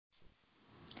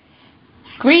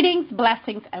Greetings,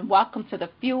 blessings, and welcome to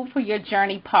the Fuel for Your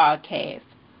Journey podcast,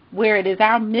 where it is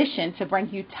our mission to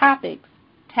bring you topics,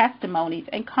 testimonies,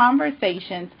 and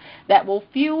conversations that will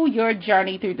fuel your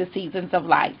journey through the seasons of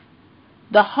life.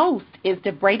 The host is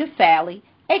Debreda Sally,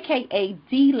 aka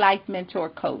D Life Mentor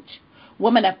Coach,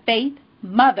 woman of faith,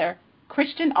 mother,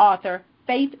 Christian author,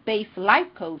 faith-based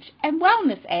life coach, and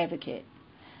wellness advocate.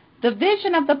 The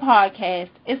vision of the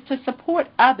podcast is to support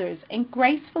others in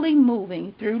gracefully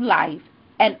moving through life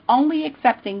and only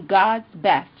accepting God's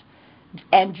best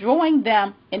and drawing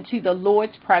them into the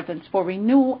Lord's presence for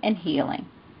renewal and healing.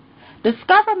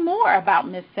 Discover more about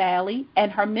Miss Sally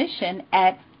and her mission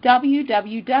at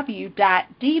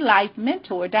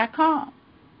www.dlifementor.com.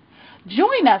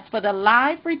 Join us for the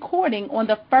live recording on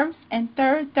the first and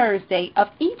third Thursday of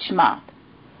each month.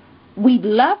 We'd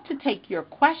love to take your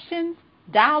questions,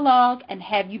 dialogue, and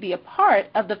have you be a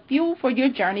part of the Fuel for Your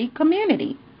Journey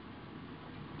community.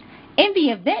 In the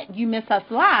event you miss us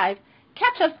live,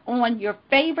 catch us on your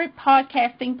favorite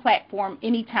podcasting platform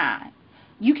anytime.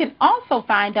 You can also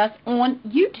find us on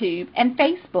YouTube and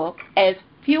Facebook as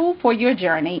Fuel for Your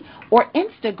Journey or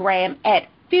Instagram at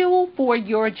Fuel for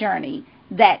Your Journey.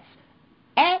 That's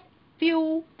at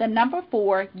Fuel,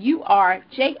 4,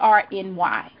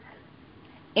 URJRNY.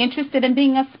 Interested in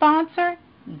being a sponsor,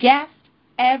 guest,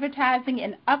 advertising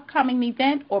an upcoming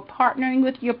event, or partnering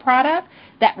with your product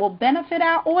that will benefit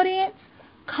our audience?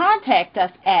 Contact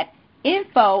us at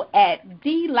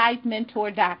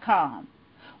info@dlifementor.com.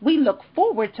 We look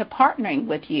forward to partnering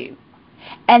with you.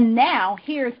 And now,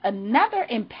 here's another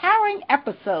empowering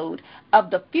episode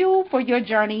of the Fuel for Your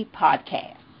Journey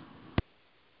podcast.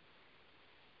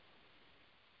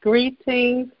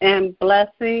 Greetings and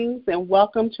blessings, and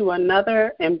welcome to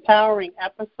another empowering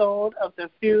episode of the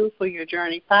Fuel for Your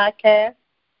Journey podcast.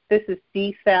 This is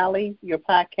D. Sally, your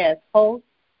podcast host.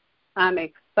 I'm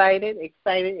excited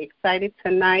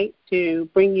tonight to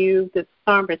bring you this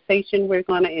conversation we're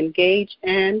going to engage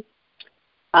in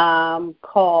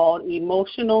called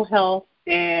Emotional Health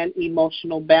and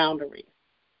Emotional Boundaries.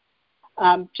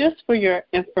 Just for your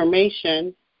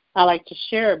information, I'd like to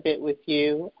share a bit with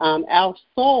you. Our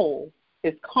soul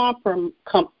is comprised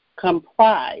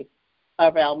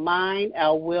of our mind,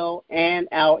 our will, and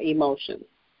our emotions.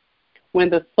 When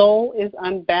the soul is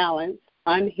unbalanced,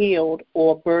 unhealed,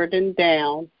 or burdened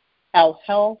down, our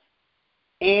health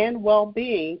and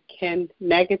well-being can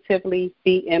negatively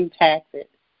be impacted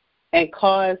and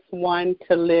cause one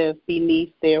to live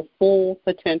beneath their full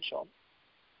potential.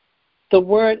 The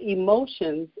word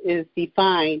emotions is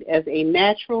defined as a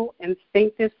natural,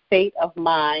 instinctive state of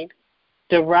mind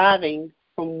deriving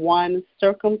from one's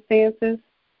circumstances,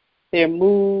 their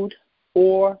mood,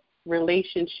 or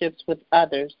relationships with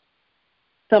others.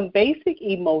 Some basic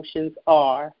emotions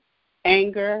are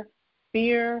anger,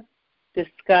 fear,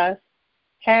 disgust,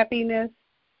 happiness,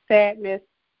 sadness,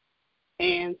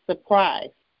 and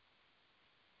surprise.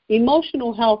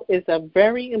 Emotional health is a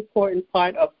very important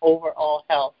part of overall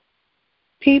health.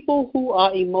 People who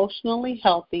are emotionally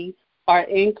healthy are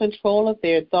in control of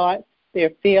their thoughts, their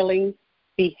feelings,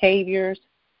 behaviors,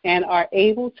 and are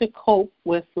able to cope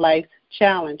with life's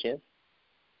challenges.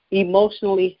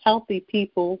 Emotionally healthy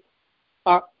people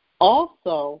are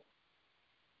also,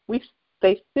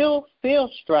 they still feel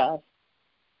stress,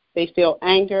 they feel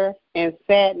anger and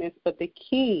sadness, but the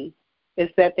key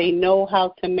is that they know how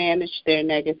to manage their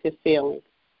negative feelings.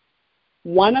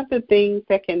 One of the things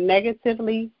that can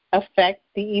negatively affect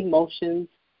the emotions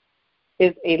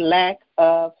is a lack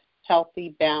of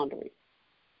healthy boundaries.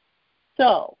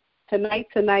 So, tonight,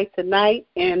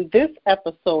 in this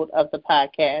episode of the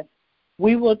podcast,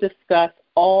 we will discuss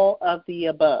all of the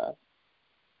above.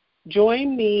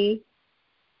 Joining me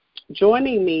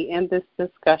in this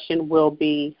discussion will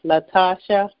be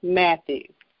Latasha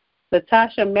Matthews.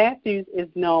 Latasha Matthews is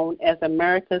known as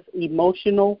America's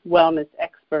emotional wellness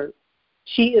expert.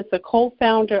 She is the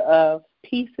co-founder of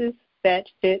Pieces That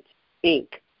Fit, Inc.,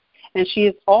 and she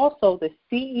is also the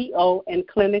CEO and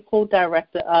clinical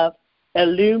director of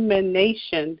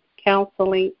Illumination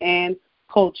Counseling and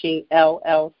Coaching,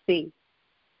 LLC.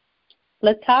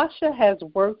 Latasha has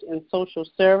worked in social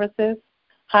services,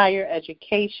 higher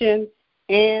education,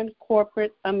 and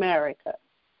corporate America.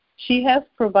 She has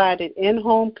provided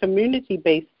in-home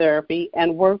community-based therapy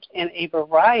and worked in a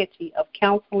variety of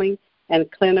counseling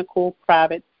and clinical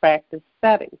private practice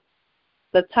settings.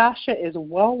 Latasha is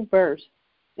well-versed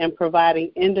in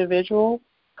providing individual,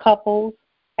 couples,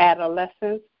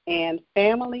 adolescents, and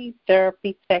family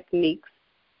therapy techniques.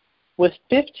 With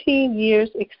 15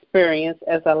 years' experience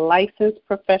as a licensed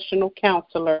professional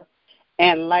counselor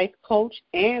and life coach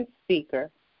and speaker,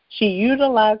 She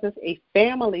utilizes a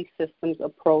family systems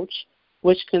approach,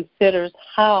 which considers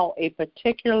how a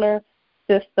particular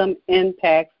system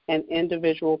impacts an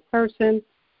individual person,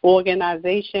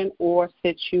 organization, or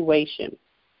situation.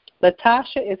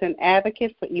 Latasha is an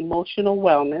advocate for emotional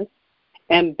wellness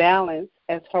and balance,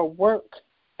 as her work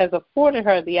has afforded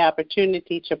her the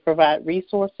opportunity to provide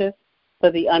resources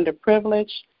for the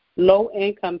underprivileged,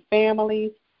 low-income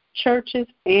families, churches,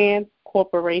 and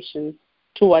corporations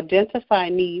to identify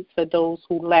needs for those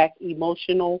who lack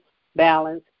emotional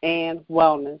balance and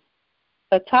wellness.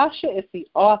 Latasha is the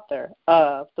author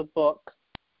of the book,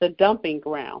 The Dumping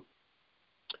Ground,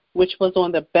 which was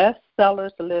on the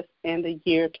bestsellers list in the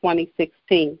year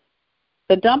 2016.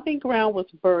 The Dumping Ground was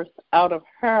birthed out of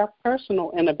her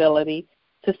personal inability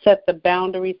to set the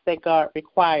boundaries that God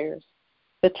requires.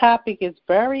 The topic is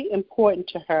very important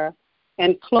to her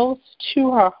and close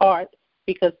to her heart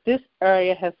because this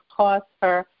area has caused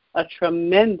her a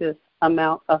tremendous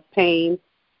amount of pain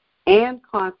and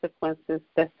consequences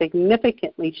that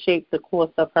significantly shape the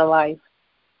course of her life.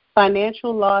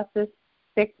 Financial losses,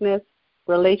 sickness,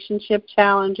 relationship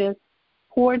challenges,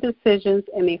 poor decisions,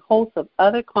 and a host of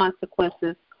other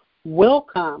consequences will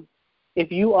come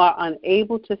if you are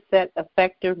unable to set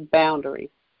effective boundaries.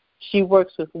 She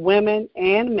works with women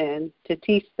and men to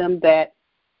teach them that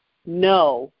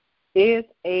no is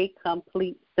a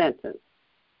complete sentence.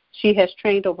 She has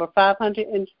trained over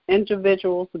 500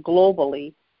 individuals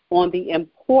globally on the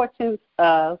importance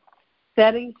of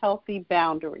setting healthy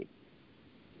boundaries.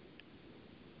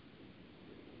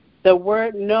 The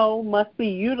word no must be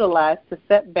utilized to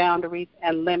set boundaries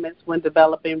and limits when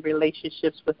developing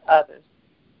relationships with others.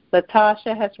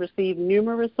 Latasha has received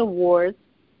numerous awards,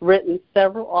 written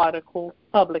several articles,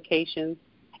 publications,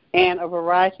 and a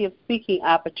variety of speaking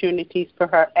opportunities for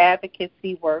her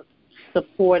advocacy work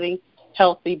supporting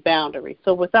healthy boundaries.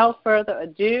 So without further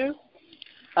ado,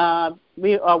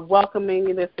 we are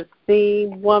welcoming this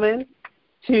esteemed woman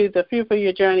to the Fuel for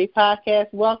Your Journey podcast.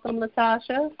 Welcome,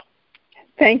 Latasha.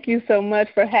 Thank you so much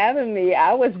for having me.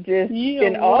 I was just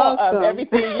in awe of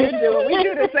everything you're doing. We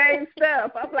do the same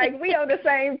stuff. I'm like, we on the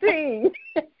same team.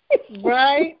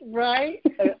 Right.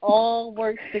 It all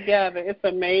works together. It's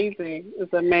amazing.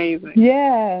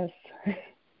 Yes.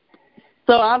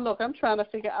 So I'm trying to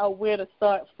figure out where to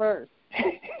start first.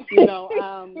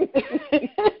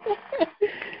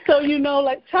 So,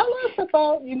 tell us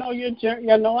about, your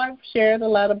journey. I know I've shared a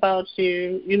lot about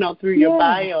you, through your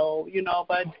bio,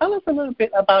 but tell us a little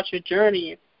bit about your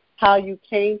journey, how you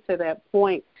came to that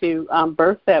point to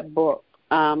birth that book,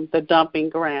 The Dumping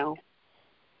Ground.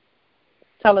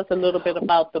 Tell us a little bit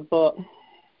about the book.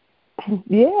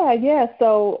 Yeah.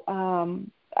 So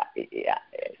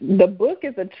the book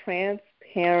is a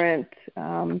transparent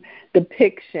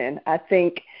depiction.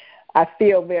 I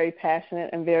feel very passionate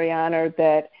and very honored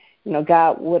that,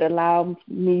 God would allow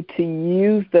me to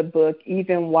use the book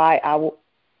even while I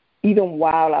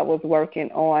was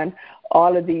working on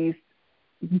all of these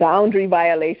boundary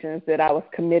violations that I was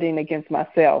committing against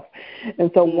myself. And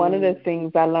so one of the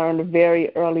things I learned very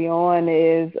early on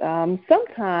is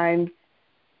sometimes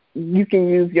you can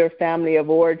use your family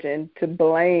of origin to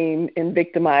blame and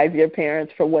victimize your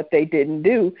parents for what they didn't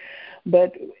do.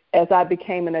 But as I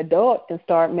became an adult and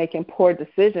started making poor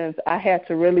decisions, I had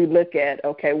to really look at,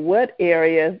 okay, what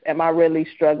areas am I really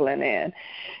struggling in?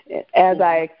 As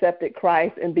I accepted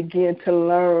Christ and began to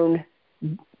learn,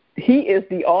 He is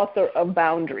the author of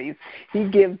boundaries. He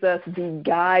gives us the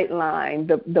guideline.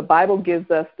 The Bible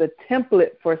gives us the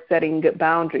template for setting good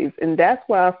boundaries. And that's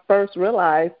where I first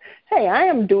realized, hey, I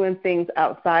am doing things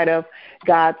outside of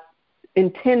God's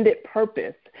intended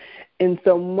purpose. And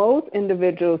so most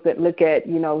individuals that look at,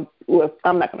 I'm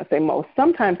not going to say most,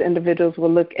 sometimes individuals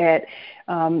will look at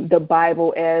the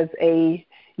Bible as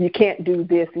you can't do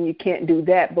this and you can't do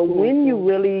that. But when you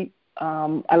really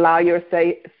allow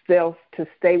yourself to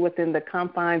stay within the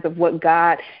confines of what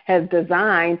God has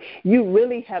designed, you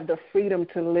really have the freedom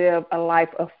to live a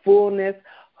life of fullness,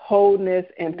 wholeness,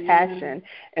 and passion.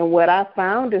 And what I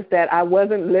found is that I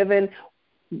wasn't living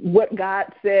what God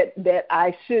said that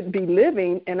I should be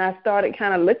living, and I started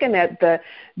kind of looking at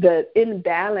the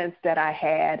imbalance that I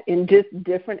had in just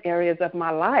different areas of my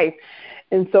life.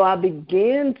 And so I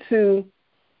began to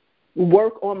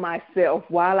work on myself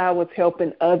while I was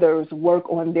helping others work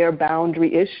on their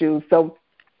boundary issues. So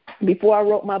before I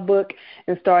wrote my book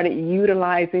and started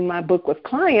utilizing my book with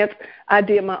clients, I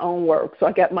did my own work. So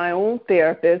I got my own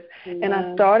therapist, and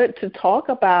I started to talk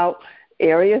about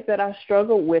areas that I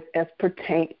struggled with as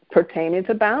pertaining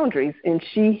to boundaries. And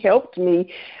she helped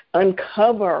me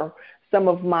uncover some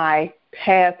of my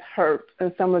past hurts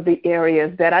in some of the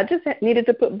areas that I just needed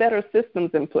to put better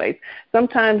systems in place.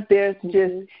 Sometimes there's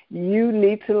just, you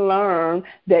need to learn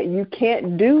that you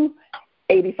can't do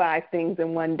 85 things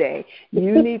in one day.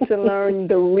 You need to learn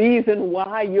the reason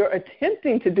why you're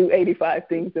attempting to do 85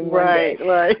 things in one day.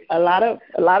 Right. A lot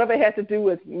of it had to do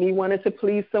with me wanting to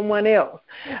please someone else.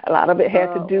 A lot of it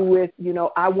had to do with,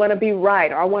 I want to be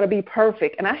right or I want to be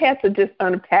perfect. And I had to just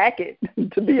unpack it,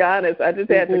 to be honest. I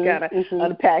just had to kind of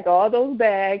unpack all those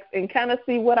bags and kind of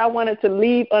see what I wanted to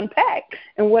leave unpacked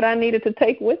and what I needed to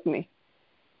take with me.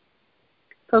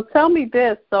 So tell me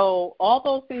this. So all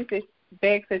those things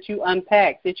bags that you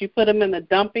unpacked, did you put them in the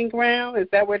dumping ground? Is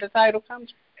that where the title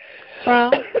comes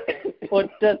from? Or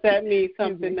does that mean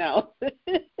something else?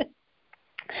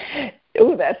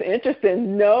 Oh, that's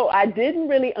interesting. No, I didn't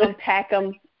really unpack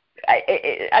them.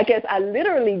 I guess I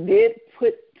literally did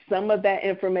put some of that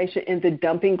information in the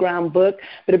dumping ground book.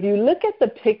 But if you look at the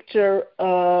picture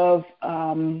of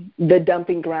the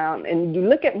dumping ground and you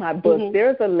look at my book,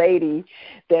 there's a lady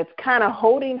that's kind of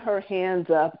holding her hands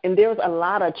up, and there's a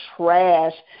lot of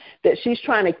trash that she's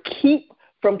trying to keep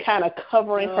from kind of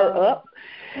covering her up.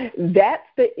 That's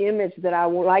the image that I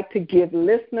would like to give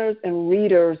listeners and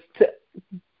readers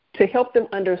to help them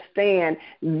understand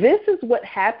this is what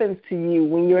happens to you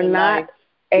when you're not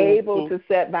able to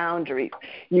set boundaries.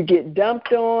 You get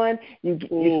dumped on. You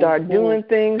start doing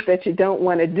things that you don't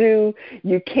want to do.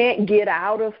 You can't get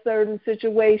out of certain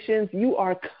situations. You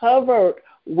are covered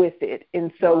with it.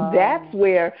 And so that's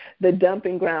where the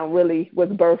dumping ground really was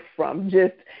birthed from.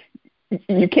 Just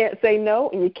you can't say no,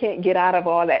 and you can't get out of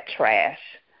all that trash.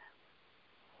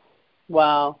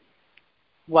 Wow.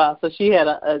 So she had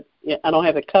I don't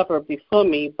have the cover before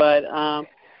me, but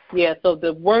so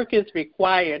the work is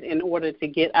required in order to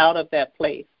get out of that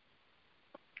place.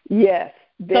 Yes.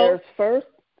 There's first.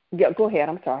 Yeah, go ahead.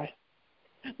 I'm sorry.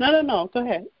 No. Go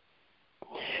ahead.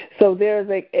 So there's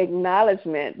an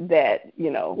acknowledgement that,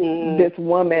 this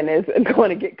woman is going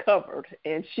to get covered,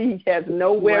 and she has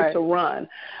nowhere to run.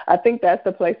 I think that's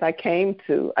the place I came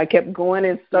to. I kept going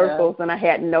in circles, and I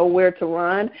had nowhere to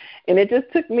run, and it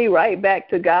just took me right back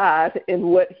to God and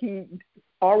what He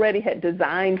already had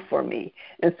designed for me.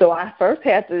 And so I first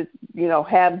had to,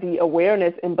 have the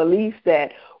awareness and belief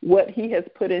that what He has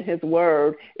put in His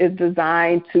Word is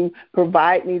designed to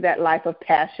provide me that life of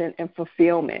passion and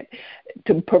fulfillment,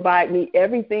 to provide me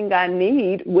everything I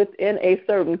need within a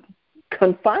certain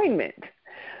confinement.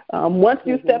 Once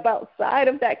you step outside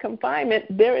of that confinement,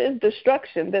 there is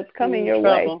destruction that's coming your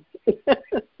way.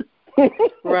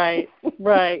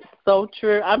 Right. So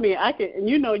true. I mean, I can,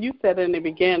 you said in the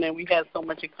beginning we had so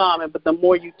much in common, but the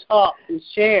more you talk and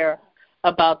share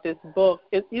about this book,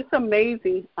 it's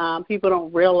amazing. People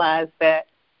don't realize that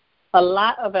a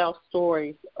lot of our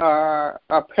stories are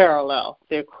parallel.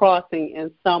 They're crossing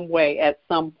in some way at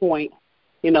some point.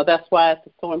 That's why it's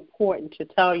so important to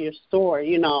tell your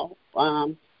story,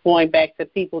 going back to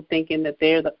people thinking that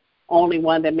they're the only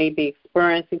one that may be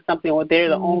experiencing something, or they're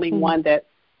the only one that,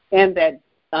 and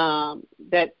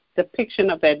that depiction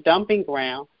of that dumping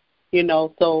ground,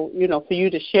 so, for you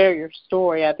to share your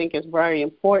story, I think is very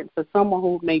important for someone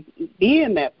who may be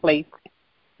in that place,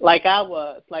 like I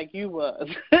was, like you was,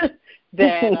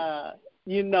 that,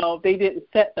 they didn't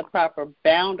set the proper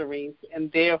boundaries, and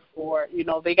therefore,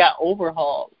 they got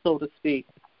overhauled, so to speak,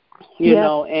 you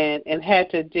know, and had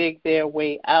to dig their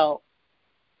way out.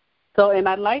 So, and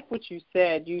I like what you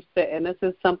said, and this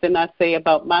is something I say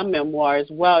about my memoir as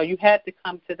well, you had to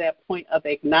come to that point of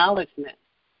acknowledgement.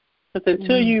 Because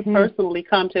until you personally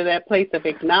come to that place of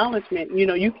acknowledgement,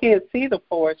 you can't see the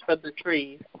forest for the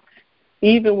trees.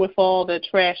 Even with all the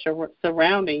trash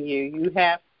surrounding you, you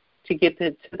have to get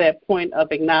to that point of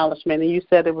acknowledgement. And you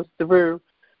said it was through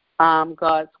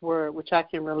God's Word, which I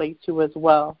can relate to as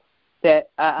well,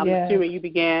 that I'm assuming you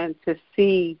began to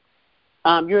see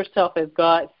yourself as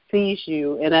God sees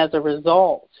you, and as a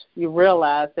result, you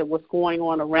realize that what's going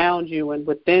on around you and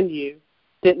within you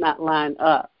did not line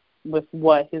up with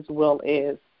what His will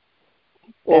is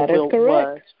or will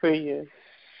was for you.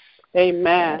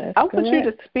 Amen. I want you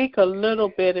to speak a little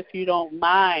bit, if you don't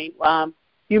mind.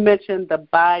 You mentioned the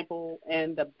Bible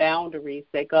and the boundaries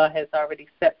that God has already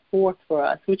set forth for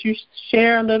us. Would you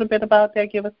share a little bit about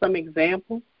that? Give us some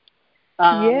examples.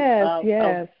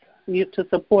 Yes. To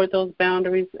support those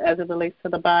boundaries as it relates to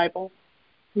the Bible?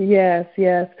 Yes.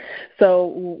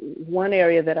 So one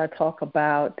area that I talk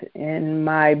about in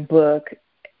my book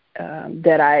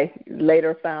that I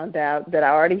later found out that I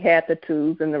already had the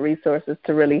tools and the resources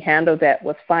to really handle that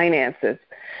was finances.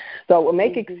 So I would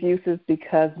make excuses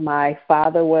because my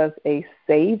father was a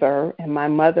saver and my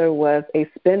mother was a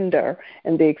spender.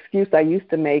 And the excuse I used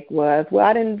to make was, well,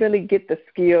 I didn't really get the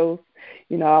skills.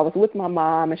 You know, I was with my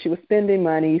mom and she was spending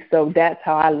money, so that's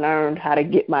how I learned how to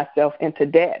get myself into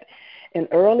debt. And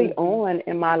early on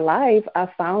in my life, I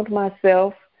found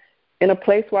myself in a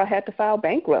place where I had to file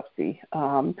bankruptcy.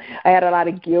 I had a lot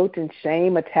of guilt and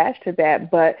shame attached to that,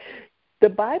 but the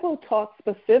Bible talks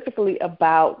specifically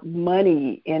about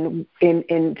money and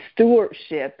in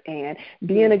stewardship and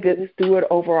being a good steward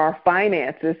over our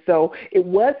finances. So it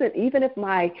wasn't, even if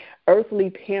my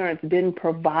earthly parents didn't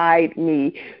provide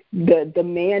me the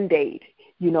mandate,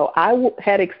 you know, I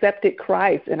had accepted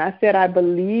Christ, and I said I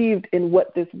believed in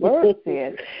what this word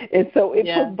said. And so it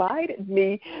provided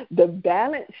me the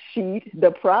balance sheet, the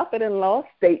profit and loss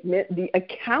statement, the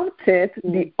accountant,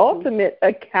 the ultimate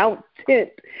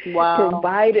accountant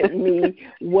provided me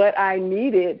what I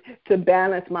needed to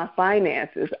balance my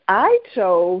finances. I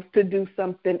chose to do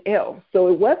something else. So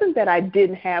it wasn't that I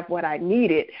didn't have what I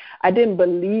needed. I didn't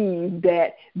believe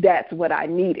that that's what I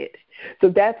needed. So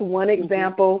that's one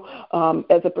example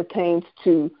as it pertains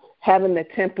to having the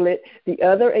template. The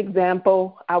other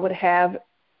example I would have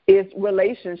is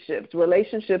relationships.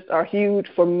 Relationships are huge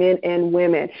for men and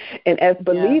women. And as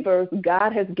believers,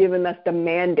 God has given us the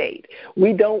mandate.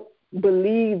 We don't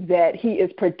believe that he is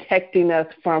protecting us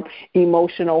from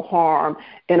emotional harm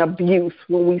and abuse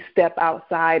when we step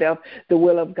outside of the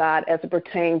will of God as it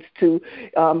pertains to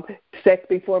sex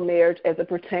before marriage, as it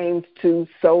pertains to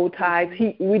soul ties.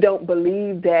 We don't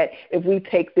believe that if we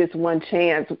take this one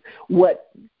chance, what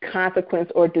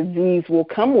consequence or disease will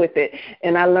come with it.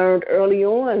 And I learned early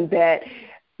on that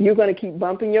you're going to keep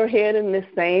bumping your head in the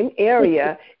same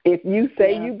area. If you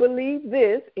say you believe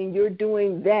this and you're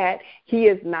doing that, he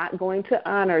is not going to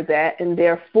honor that, and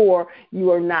therefore you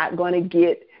are not going to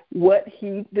get what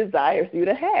he desires you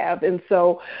to have. And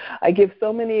so I give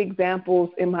so many examples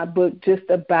in my book just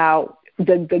about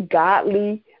the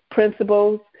godly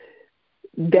principles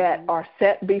that are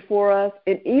set before us.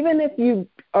 And even if you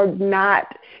are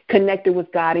not connected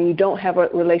with God and you don't have a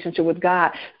relationship with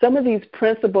God, some of these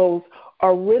principles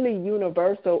are really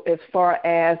universal as far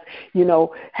as, you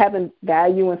know, having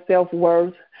value and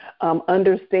self-worth,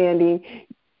 understanding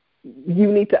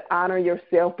you need to honor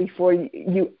yourself before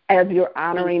you as you're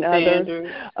honoring others,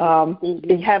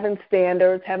 having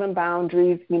standards, having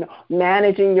boundaries, you know,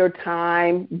 managing your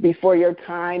time before your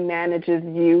time manages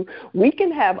you. We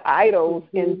can have idols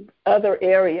in other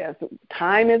areas.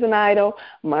 Time is an idol.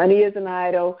 Money is an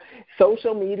idol.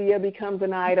 Social media becomes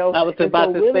an idol. I was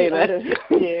about to say that.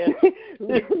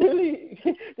 Really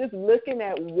just looking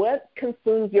at what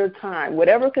consumes your time.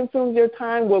 Whatever consumes your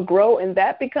time will grow, and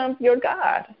that becomes your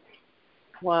God.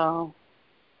 Wow,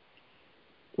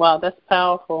 that's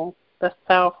powerful. That's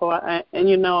powerful. And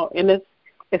you know, and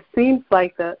it seems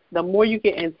like the more you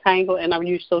get entangled, and I'll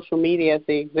use social media as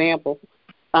the example.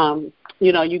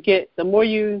 You know, the more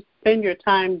you spend your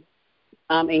time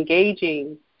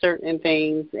engaging certain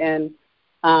things, and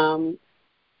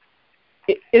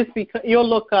it's because you'll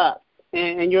look up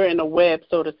and you're in a web,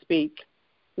 so to speak,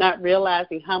 not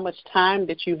realizing how much time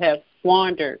that you have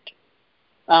squandered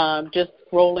just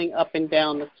scrolling up and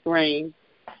down the screen.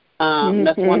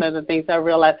 That's one of the things I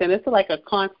realized. And it's like a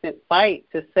constant fight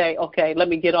to say, okay, let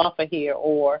me get off of here,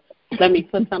 or let me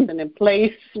put something in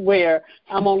place where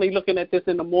I'm only looking at this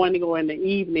in the morning or in the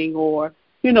evening, or,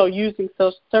 you know, using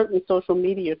certain social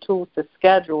media tools to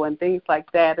schedule and things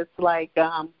like that. It's like,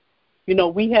 you know,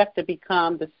 we have to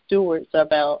become the stewards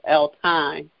of our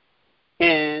time,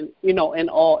 and, you know, in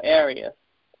all areas.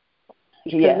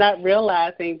 Yes. Not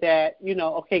realizing that, you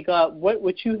know, okay, God, what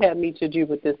would you have me to do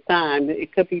with this time?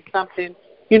 It could be something,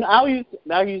 you know, I'll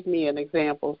use me an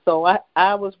example. So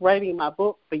I was writing my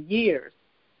book for years.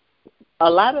 A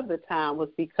lot of the time was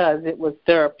because it was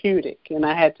therapeutic, and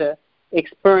I had to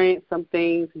experience some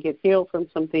things, get healed from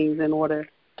some things in order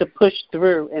to push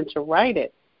through and to write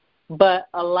it. But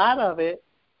a lot of it,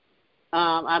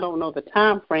 I don't know the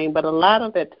time frame, but a lot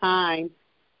of the time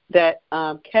that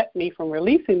kept me from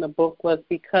releasing the book was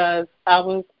because I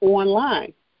was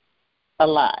online a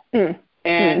lot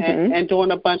and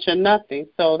doing a bunch of nothing.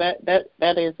 So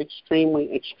that is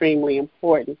extremely, extremely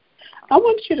important. I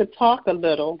want you to talk a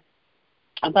little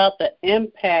about the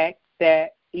impact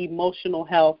that emotional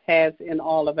health has in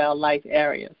all of our life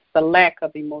areas, the lack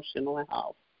of emotional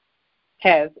health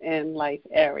has in life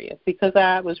areas. Because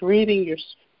I was reading your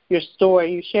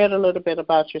story. You shared a little bit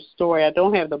about your story. I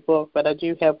don't have the book, but I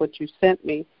do have what you sent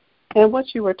me. And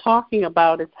what you were talking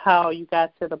about is how you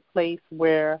got to the place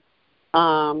where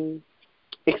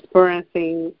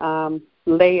experiencing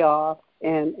layoff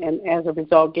and as a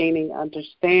result gaining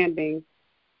understanding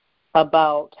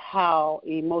about how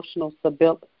emotional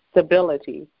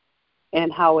stability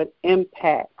and how it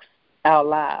impacts our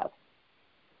lives.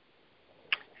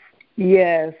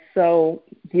 Yes. So,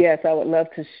 yes, I would love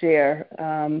to share.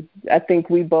 I think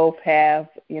we both have,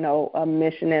 a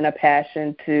mission and a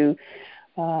passion to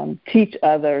teach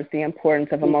others the importance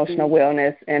of emotional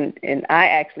wellness. And I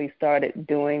actually started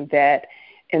doing that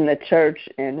in the church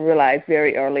and realized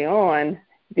very early on,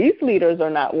 these leaders are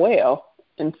not well.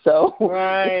 And so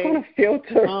it's going to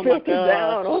filter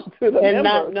down onto the members. And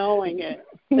not knowing it.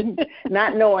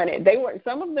 Not knowing it.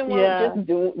 Some of them weren't just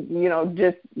doing,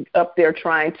 just up there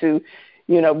trying to,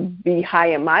 be high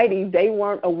and mighty. They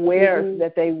weren't aware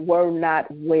that they were not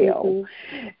well.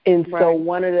 And so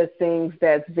one of the things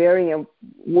that's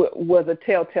was a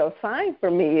telltale sign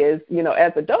for me is,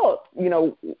 as adults,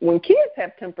 when kids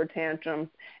have temper tantrums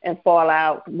and fall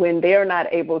out, when they're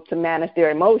not able to manage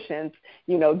their emotions,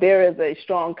 there is a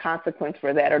strong consequence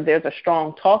for that, or there's a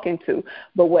strong talking to.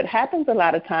 But what happens a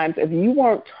lot of times, if you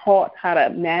weren't taught how to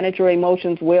manage your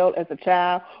emotions well as a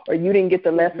child, or you didn't get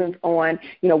the lessons on,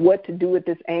 what to do with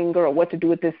this anger or what to do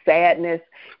with this sadness,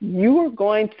 you are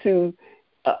going to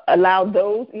allow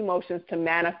those emotions to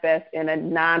manifest in a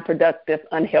non-productive,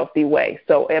 unhealthy way.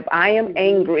 So if I am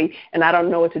angry and I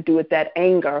don't know what to do with that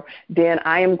anger, then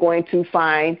I am going to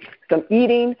find some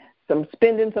eating, some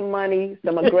spending some money,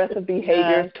 some aggressive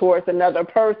behaviors towards another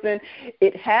person.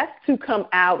 It has to come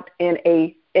out in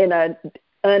an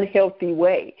unhealthy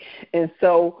way. And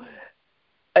so,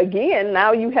 again,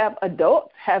 now you have adults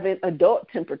having adult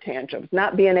temper tantrums,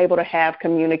 not being able to have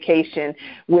communication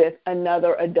with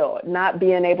another adult, not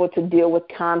being able to deal with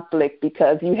conflict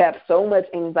because you have so much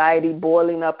anxiety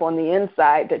boiling up on the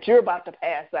inside that you're about to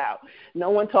pass out. No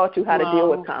one taught you how to deal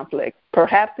with conflict.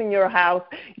 Perhaps in your house,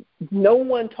 no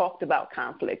one talked about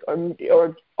conflict,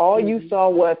 or all you saw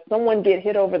was someone get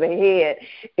hit over the head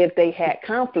if they had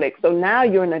conflict. So now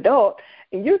you're an adult,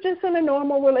 and you're just in a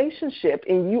normal relationship,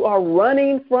 and you are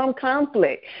running from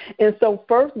conflict. And so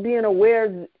first being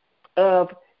aware of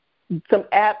the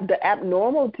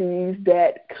abnormalities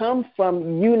that come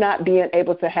from you not being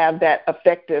able to have that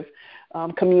effective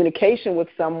communication with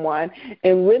someone,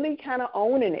 and really kind of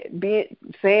owning it,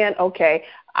 saying, okay,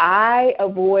 I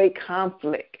avoid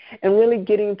conflict, and really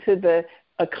getting to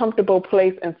a comfortable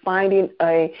place and finding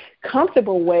a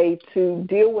comfortable way to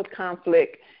deal with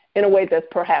conflict in a way that's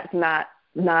perhaps not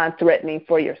non-threatening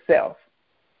for yourself.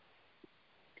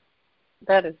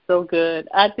 That is so good.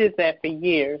 I did that for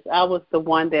years. I was the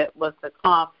one that was the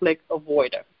conflict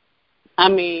avoider. I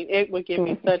mean, it would give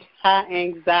me such high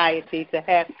anxiety to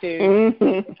have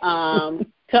to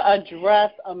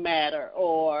address a matter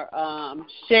or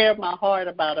share my heart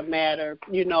about a matter,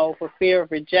 for fear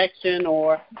of rejection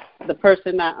or the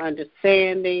person not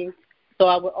understanding. So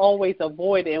I would always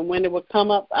avoid it. And when it would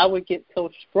come up, I would get so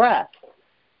stressed,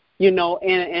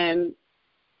 and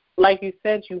like you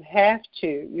said, you have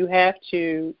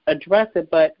to address it.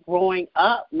 But growing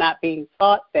up, not being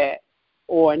taught that,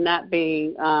 or not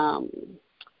being,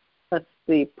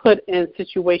 put in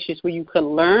situations where you could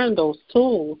learn those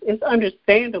tools, it's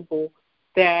understandable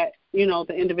that,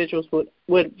 the individuals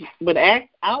would act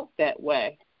out that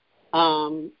way,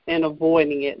 and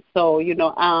avoiding it. So,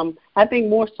 I think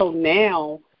more so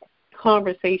now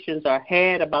conversations are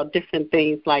had about different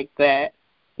things like that,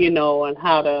 and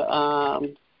how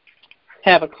to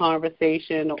have a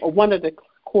conversation. Or one of the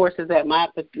courses at my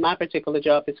particular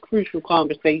job is crucial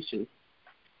conversations.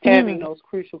 Having those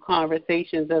crucial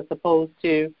conversations, as opposed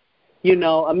to,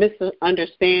 a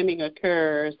misunderstanding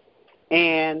occurs,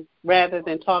 and rather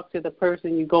than talk to the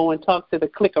person, you go and talk to the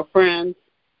clique of friends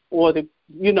or the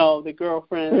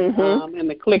girlfriend and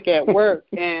the clique at work,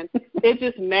 and it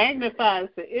just magnifies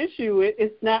the issue.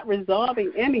 It's not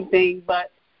resolving anything,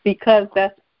 but because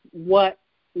that's what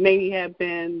may have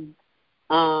been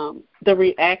the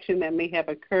reaction that may have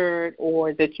occurred,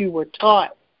 or that you were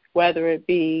taught, whether it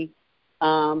be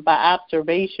by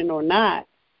observation or not,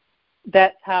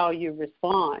 that's how you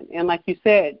respond. And like you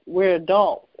said, we're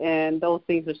adults, and those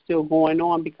things are still going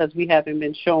on because we haven't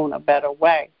been shown a better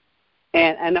way.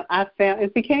 And I found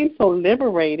it became so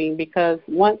liberating, because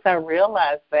once I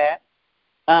realized that,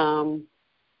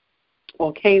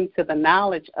 or came to the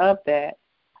knowledge of that,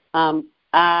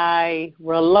 I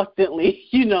reluctantly,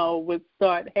 would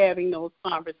start having those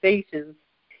conversations.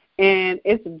 And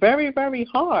it's very, very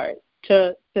hard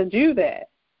to do that.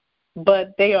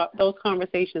 But those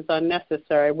conversations are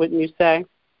necessary, wouldn't you say?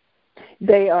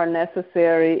 They are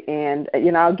necessary, and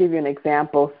I'll give you an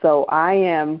example. So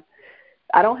I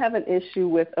don't have an issue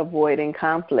with avoiding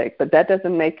conflict, but that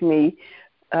doesn't make me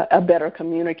a better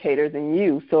communicator than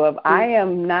you. So if I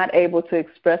am not able to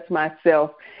express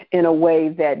myself in a way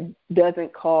that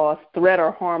doesn't cause threat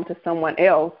or harm to someone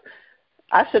else,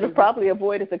 I should have probably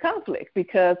avoided the conflict,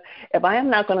 because if I am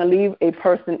not going to leave a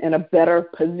person in a better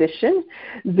position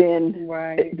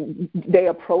than they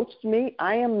approached me,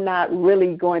 I am not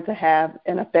really going to have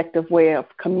an effective way of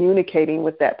communicating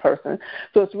with that person.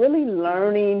 So it's really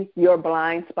learning your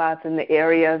blind spots in the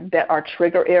areas that are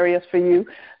trigger areas for you.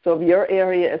 So if your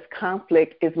area is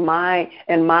conflict, is mine,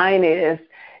 and mine is,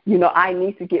 I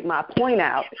need to get my point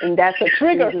out, and that's a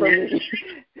trigger for me,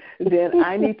 then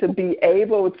I need to be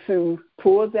able to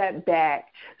pull that back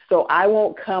so I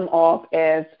won't come off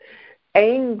as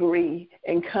angry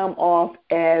and come off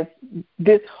as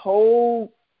this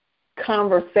whole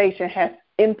conversation has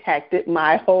impacted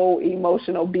my whole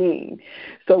emotional being.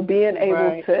 So being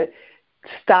able to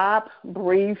stop,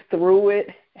 breathe through it,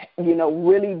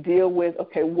 really deal with,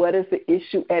 okay, what is the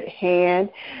issue at hand,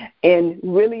 and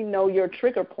really know your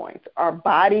trigger points. Our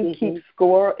body keeps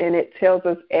score, and it tells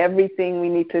us everything we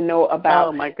need to know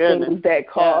about things that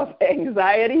cause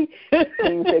anxiety,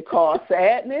 things that cause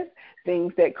sadness,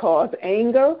 things that cause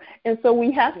anger. And so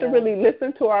we have to really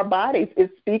listen to our bodies.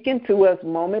 It's speaking to us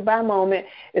moment by moment.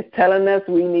 It's telling us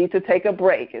we need to take a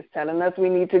break. It's telling us we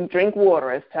need to drink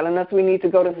water. It's telling us we need to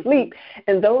go to sleep.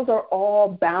 And those are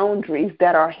all boundaries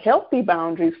that are healthy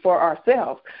boundaries for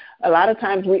ourselves. A lot of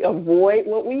times we avoid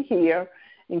what we hear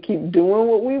and keep doing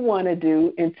what we want to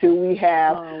do until we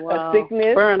have a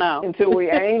sickness, burnout, until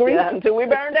we're angry, until we're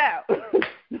burned out.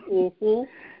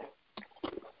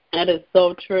 That is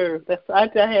so true. I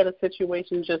had a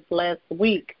situation just last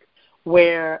week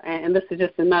where, and this is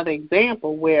just another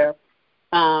example, where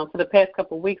for the past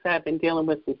couple of weeks I have been dealing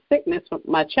with some sickness.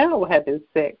 My child had been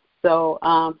sick. So,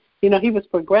 he was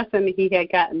progressing. He had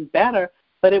gotten better,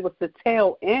 but it was the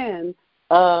tail end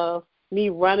of me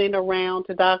running around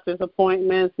to doctor's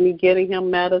appointments, me getting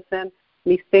him medicine,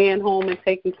 me staying home and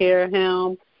taking care of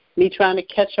him, me trying to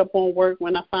catch up on work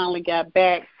when I finally got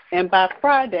back. And by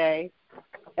Friday,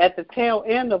 at the tail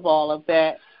end of all of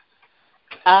that,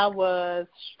 I was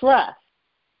stressed,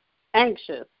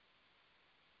 anxious,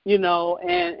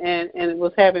 and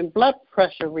was having blood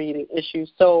pressure reading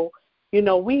issues. So,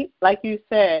 we, like you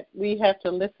said, we have to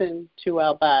listen to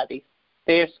our bodies.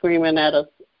 They're screaming at us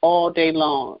all day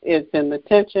long. It's in the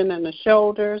tension in the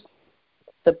shoulders,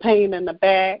 the pain in the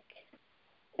back,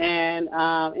 and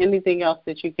anything else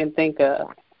that you can think of.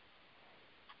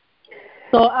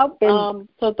 So,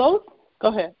 go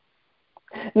ahead.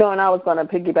 No, and I was going to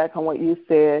piggyback on what you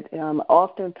said.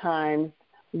 Oftentimes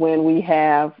when we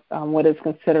have what is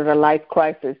considered a life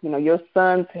crisis, your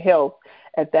son's health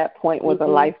at that point was a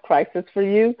life crisis for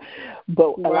you,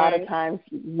 but a lot of times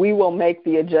we will make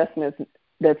the adjustments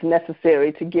that's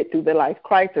necessary to get through the life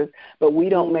crisis, but we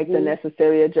don't make the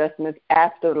necessary adjustments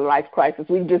after the life crisis.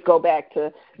 We just go back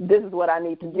to, this is what I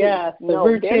need to do. Yes, no,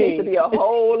 routine. There needs to be a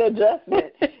whole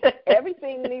adjustment.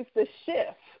 Everything needs to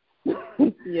shift.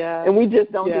 And we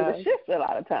just don't do the shift a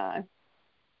lot of times.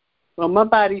 Well, my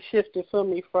body shifted for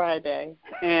me Friday,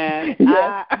 and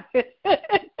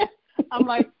I'm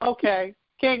like, okay,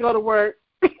 can't go to work.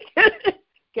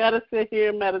 Got to sit here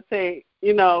and meditate,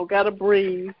 got to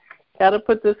breathe, got to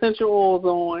put the essential oils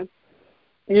on,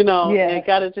 and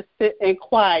got to just sit and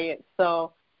quiet.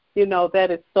 So,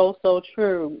 that is so, so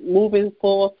true. Moving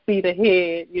full speed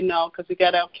ahead, because we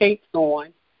got our capes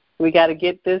on. We got to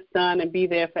get this done and be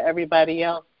there for everybody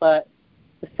else. But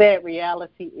the sad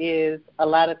reality is a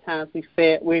lot of times we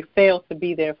fail to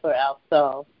be there for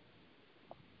ourselves.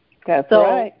 That's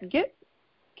right.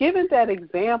 Given that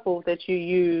example that you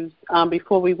used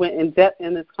before we went in depth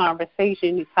in this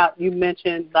conversation, you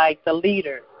mentioned like the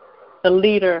leader, who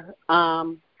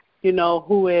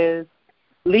is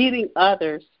leading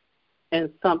others in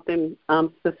something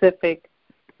specific,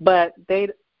 but they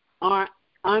aren't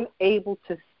unable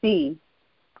to see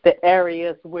the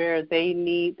areas where they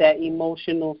need that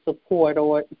emotional support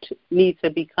or need to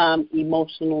become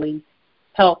emotionally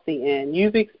healthy in.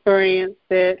 You've experienced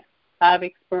it. I've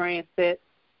experienced it.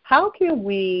 How can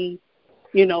we,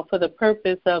 for the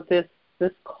purpose of this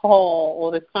call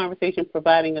or this conversation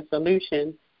providing a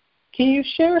solution, can you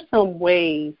share some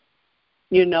ways,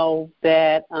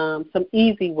 that some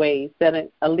easy ways that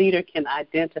a leader can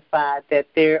identify that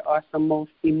there are some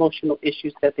most emotional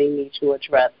issues that they need to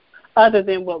address, other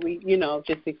than what we,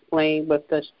 just explained with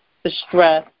the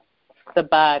stress, the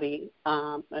body?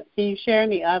 Can you share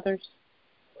any others?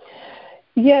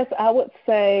 Yes, I would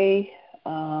say,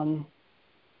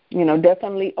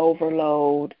 definitely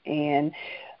overload and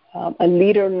a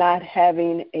leader not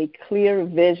having a clear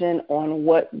vision on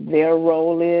what their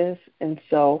role is. And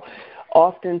so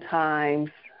oftentimes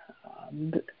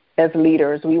as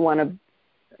leaders, we want to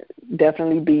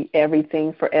definitely be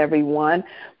everything for everyone,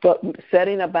 but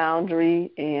setting a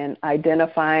boundary and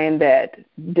identifying that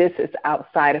this is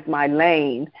outside of my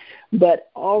lane, but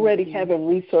already having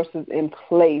resources in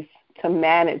place to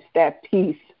manage that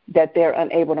piece that they're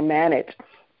unable to manage.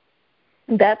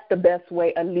 That's the best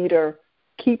way a leader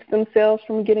keeps themselves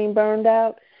from getting burned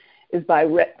out, is by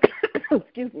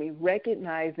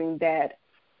recognizing that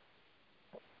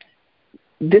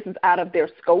this is out of their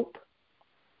scope.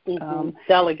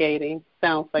 Delegating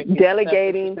sounds like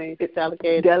delegating.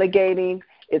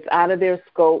 It's out of their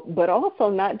scope, but also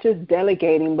not just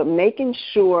delegating, but making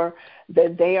sure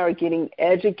that they are getting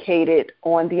educated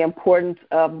on the importance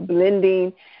of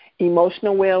blending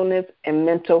emotional wellness and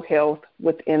mental health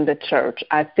within the church.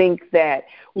 I think that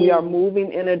we are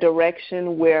moving in a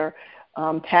direction where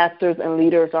pastors and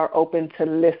leaders are open to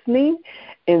listening.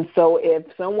 And so if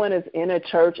someone is in a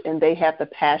church and they have the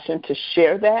passion to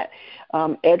share that,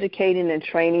 educating and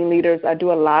training leaders, I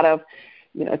do a lot of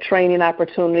training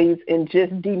opportunities in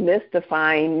just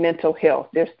demystifying mental health.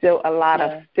 There's still a lot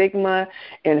of stigma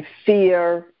and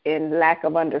fear and lack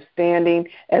of understanding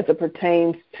as it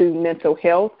pertains to mental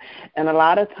health. And a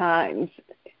lot of times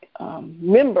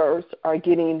members are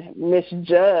getting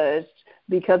misjudged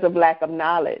because of lack of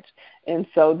knowledge. And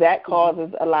so that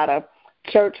causes a lot of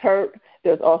church hurt.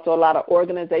 There's also a lot of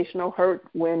organizational hurt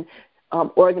when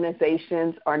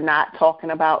organizations are not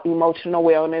talking about emotional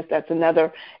wellness. That's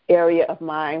another area of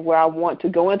mine where I want to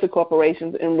go into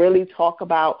corporations and really talk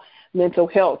about mental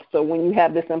health. So when you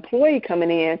have this employee coming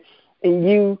in and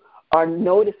you are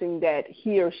noticing that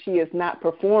he or she is not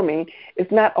performing,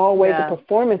 it's not always a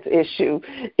performance issue.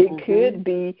 It could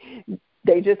be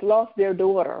they just lost their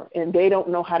daughter and they don't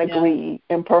know how to grieve.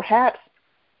 And perhaps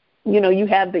you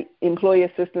have the employee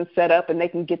assistance set up and they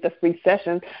can get the free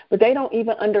sessions, but they don't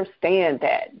even understand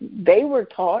that. They were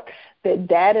taught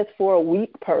that is for a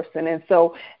weak person. And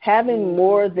so having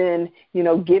more than,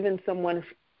 giving someone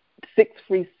 6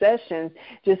 free sessions,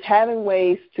 just having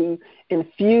ways to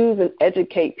infuse and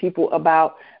educate people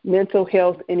about mental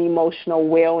health and emotional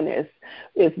wellness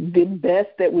is the best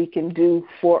that we can do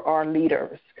for our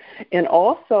leaders. And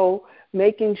also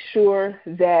making sure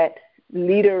that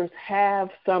leaders have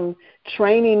some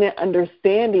training and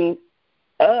understanding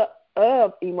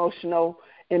of emotional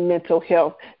and mental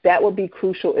health. That would be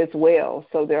crucial as well.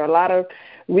 So there are a lot of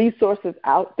resources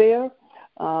out there,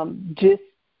 just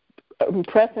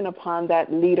impressing upon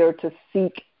that leader to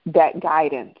seek that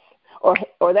guidance,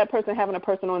 or that person having a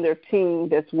person on their team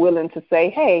that's willing to say,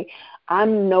 hey,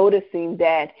 I'm noticing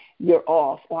that you're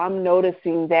off, or I'm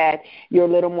noticing that you're a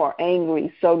little more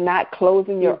angry. So not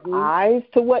closing your eyes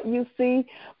to what you see,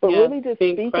 but really just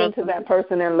speaking to that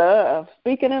person in love,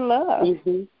 speaking in love.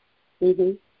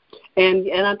 And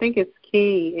I think it's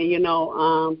key,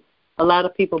 a lot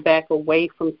of people back away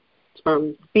from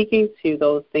speaking to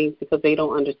those things because they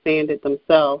don't understand it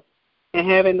themselves. And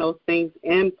having those things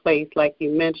in place, like you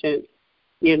mentioned,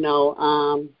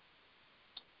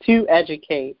 to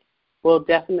educate will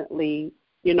definitely,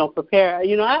 prepare.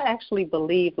 I actually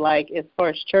believe, as far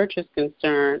as church is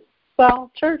concerned,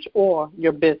 church or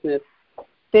your business,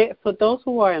 for those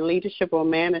who are in leadership or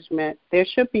management, there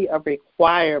should be a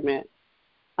requirement,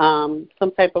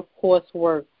 some type of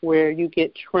coursework where you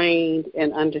get trained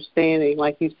in understanding,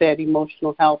 like you said,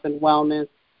 emotional health and wellness,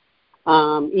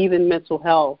 even mental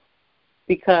health,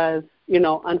 because,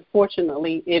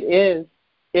 unfortunately it is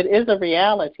a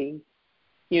reality,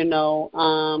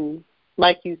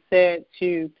 like you said,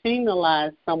 to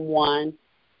penalize someone,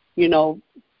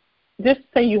 just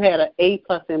say you had an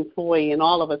A-plus employee and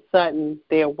all of a sudden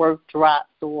their work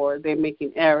drops or they're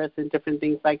making errors and different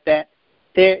things like that.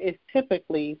 There is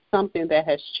typically something that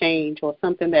has changed or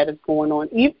something that is going on.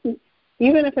 Even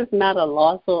if it's not a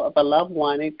loss of a loved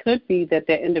one, it could be that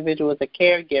that individual is a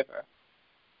caregiver.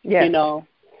 Yes.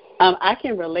 I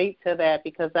can relate to that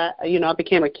because I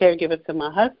became a caregiver to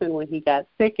my husband when he got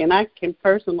sick, and I can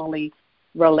personally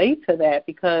relate to that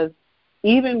because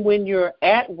even when you're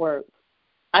at work,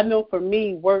 I know for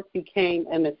me, work became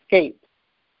an escape,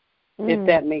 if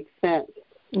that makes sense.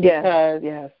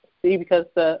 Yes. Because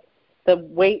the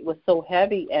weight was so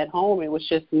heavy at home. It was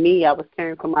just me. I was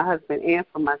caring for my husband and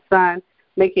for my son,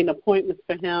 making appointments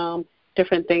for him,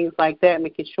 different things like that,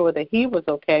 making sure that he was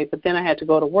okay. But then I had to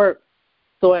go to work.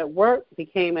 So at work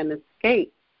became an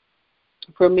escape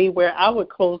for me where I would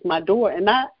close my door. And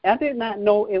I did not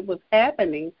know it was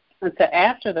happening until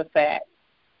after the fact.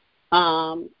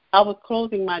 I was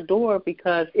closing my door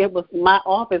because my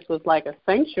office was like a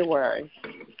sanctuary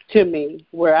to me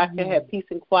where I could have peace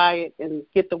and quiet and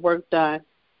get the work done.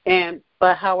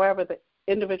 But however, the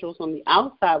individuals on the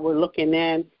outside were looking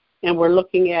in and were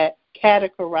looking at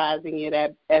categorizing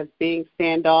it as being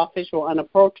standoffish or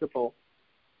unapproachable,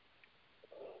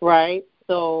 right?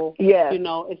 So, yes.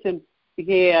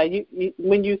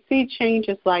 when you see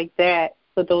changes like that,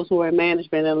 for those who are in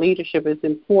management and leadership, it's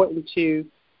important to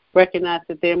recognize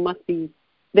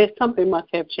that something must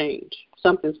have changed.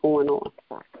 Something's going on.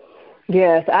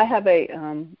 Yes, I have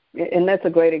and that's a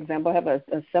great example. I have a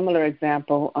similar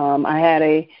example. I had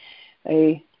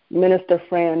a minister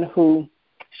friend who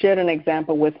shared an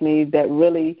example with me that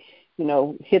really,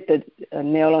 hit the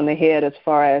nail on the head as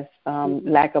far as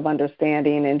lack of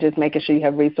understanding and just making sure you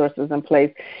have resources in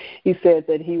place. He said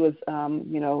that he was,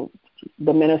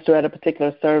 the minister at a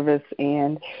particular service,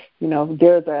 and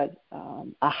there's a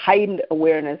heightened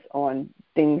awareness on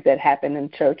things that happen in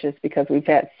churches because we've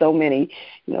had so many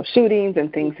shootings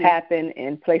and things happen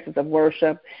in places of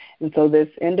worship. And so this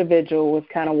individual was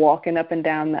kind of walking up and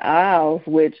down the aisles,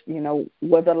 which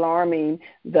was alarming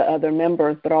the other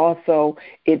members, but also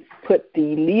it put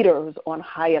the leaders on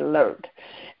high alert.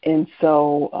 And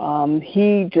so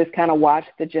he just kind of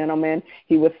watched the gentleman.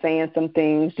 He was saying some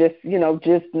things,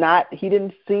 he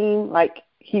didn't seem like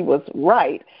he was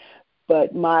right.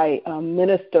 But my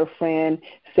minister friend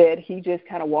said he just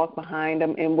kind of walked behind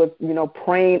him and was,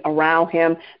 praying around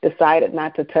him, decided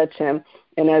not to touch him.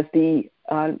 And as the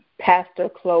pastor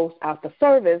closed out the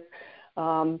service,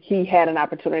 he had an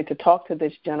opportunity to talk to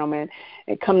this gentleman,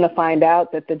 and come to find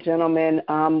out that the gentleman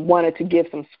wanted to give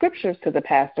some scriptures to the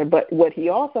pastor. But what he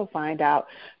also found out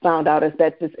is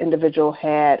that this individual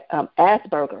had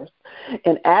Asperger's,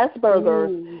 and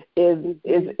Asperger's is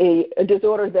a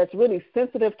disorder that's really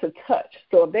sensitive to touch.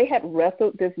 So if they had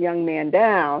wrestled this young man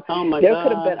down, there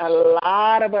could have been a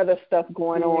lot of other stuff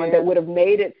going on that would have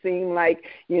made it seem like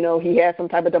he had some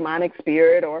type of demonic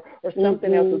spirit or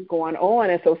something else was going on.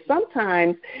 And so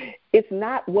sometimes it's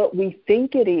not what we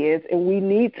think it is, and we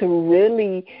need to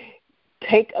really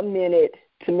take a minute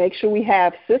to make sure we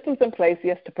have systems in place,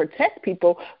 yes, to protect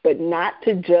people, but not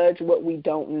to judge what we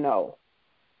don't know.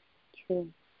 True.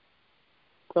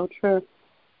 So true.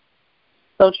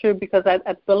 So true, because I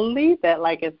believe that,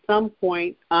 like, at some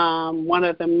point, one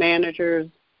of the managers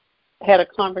had a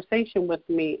conversation with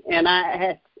me, and I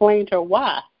had explained to her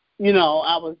why,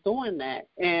 I was doing that.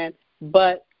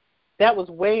 But that was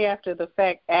way after the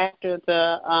fact, after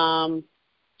the,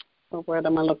 what word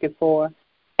am I looking for?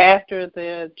 After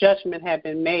the judgment had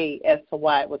been made as to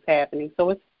why it was happening.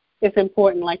 So it's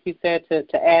important, like you said,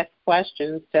 to ask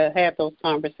questions, to have those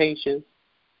conversations,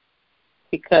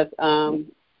 because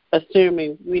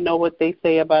assuming, we know what they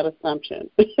say about assumption.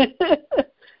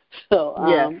 So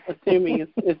assuming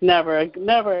is never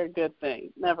a good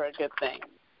thing. Never a good thing.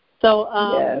 So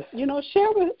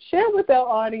share with our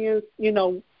audience,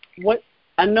 what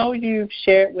I know you've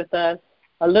shared with us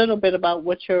a little bit about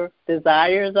what your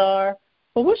desires are,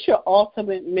 but what's your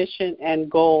ultimate mission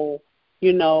and goal,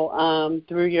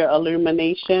 through your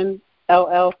Illumination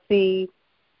LLC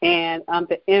and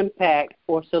the impact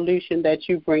or solution that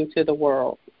you bring to the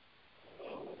world?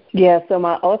 Yeah, so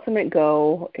my ultimate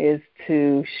goal is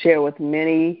to share with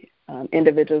many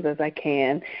individuals as I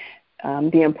can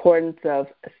the importance of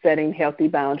setting healthy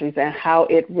boundaries and how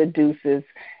it reduces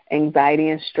anxiety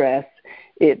and stress.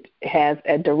 It has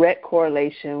a direct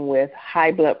correlation with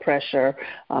high blood pressure,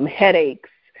 headaches,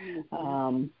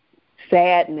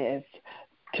 sadness,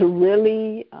 to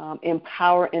really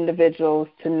empower individuals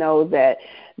to know that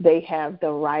they have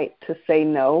the right to say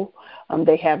no.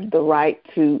 They have the right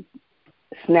to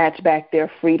snatch back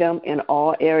their freedom in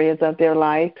all areas of their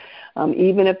life.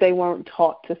 Even if they weren't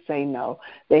taught to say no,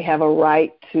 they have a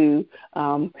right to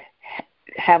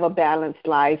have a balanced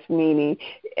life, meaning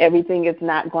everything is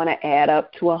not going to add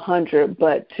up to 100,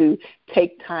 but to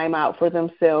take time out for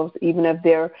themselves, even if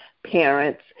they're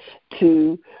parents,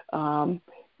 to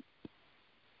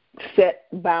set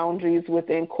boundaries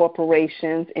within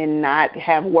corporations and not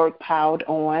have work piled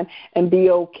on, and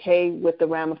be okay with the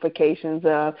ramifications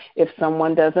of if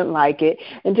someone doesn't like it,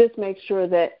 and just make sure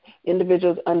that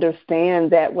individuals understand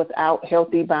that without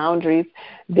healthy boundaries,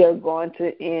 they're going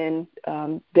to end,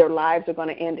 their lives are going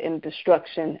to end in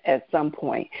destruction at some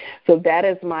point. So that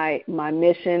is my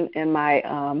mission and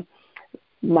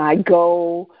my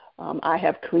goal. I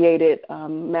have created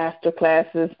master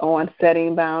classes on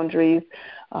setting boundaries.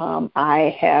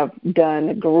 I have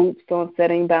done groups on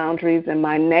setting boundaries, and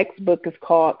my next book is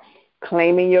called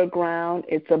Claiming Your Ground.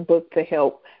 It's a book to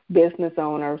help business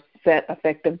owners set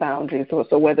effective boundaries.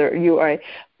 So whether you are a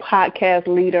podcast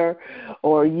leader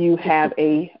or you have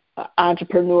a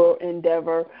entrepreneurial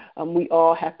endeavor, we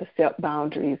all have to set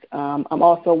boundaries. I'm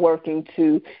also working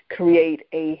to create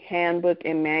a handbook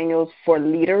and manuals for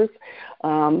leaders.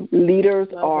 Leaders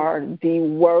are the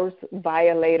worst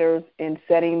violators in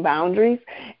setting boundaries,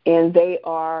 and they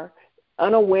are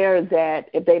unaware that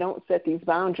if they don't set these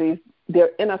boundaries,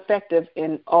 they're ineffective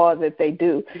in all that they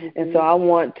do. Mm-hmm. And so I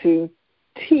want to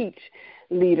teach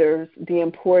leaders the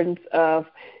importance of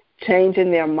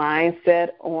changing their mindset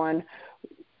on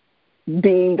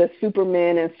being the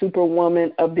superman and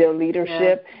superwoman of their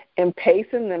leadership, and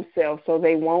pacing themselves so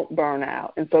they won't burn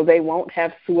out and so they won't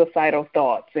have suicidal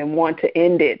thoughts and want to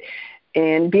end it,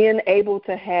 and being able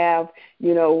to have,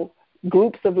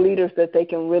 groups of leaders that they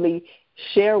can really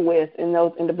share with, and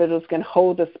those individuals can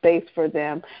hold the space for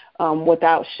them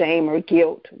without shame or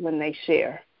guilt when they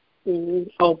share. Mm-hmm.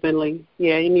 Openly.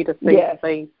 Yeah, you need a safe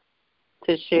space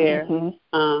to share.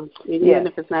 Mm-hmm. Even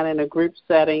if it's not in a group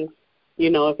setting,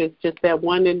 if it's just that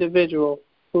one individual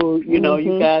who,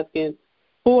 you guys can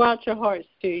pour out your hearts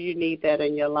to, you need that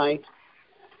in your life.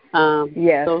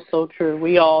 So true.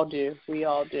 We all do.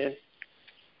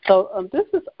 So this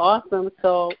is awesome.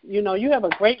 So, you have a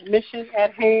great mission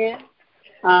at hand.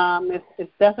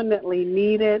 It's definitely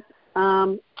needed.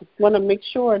 I want to make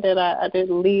sure that I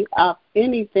didn't leave out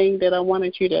anything that I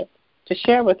wanted you to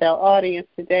share with our audience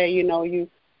today. You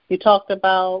talked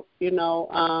about,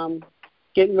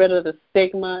 getting rid of the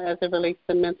stigma as it relates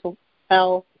to mental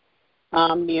health,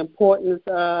 the importance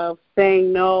of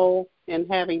saying no and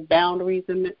having boundaries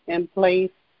in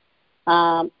place,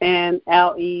 and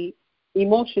our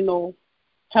emotional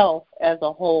health as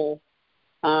a whole,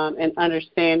 and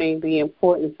understanding the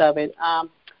importance of it.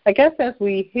 I guess as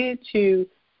we head to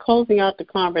closing out the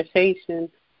conversation,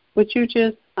 would you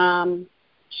just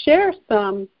share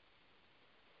some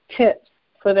tips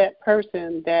for that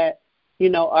person that,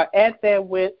 are at their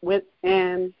wit's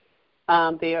end,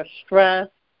 they are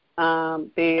stressed,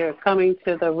 they are coming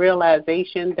to the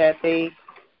realization that they,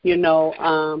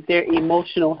 their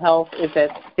emotional health is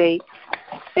at stake,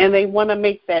 and they want to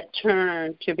make that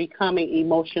turn to becoming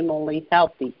emotionally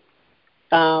healthy.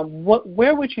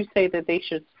 Where would you say that they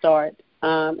should start,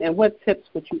 and what tips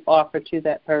would you offer to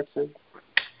that person?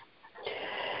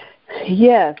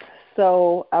 Yes.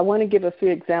 So I want to give a few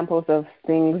examples of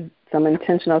things, some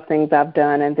intentional things I've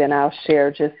done, and then I'll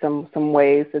share just some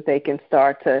ways that they can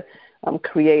start to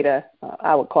create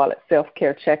I would call it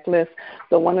self-care checklist.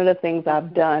 So one of the things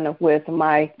I've done with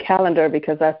my calendar,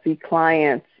 because I see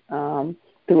clients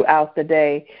throughout the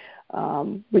day,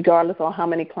 regardless of how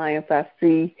many clients I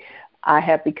see, I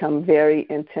have become very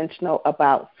intentional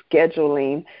about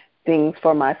scheduling things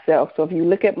for myself. So if you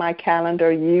look at my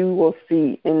calendar, you will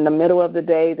see in the middle of the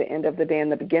day, the end of the day,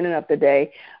 and the beginning of the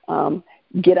day,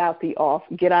 get out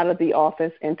of the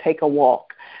office and take a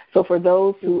walk. So for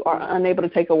those who are unable to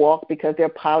take a walk because they're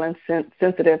pollen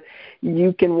sensitive,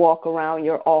 you can walk around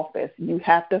your office. You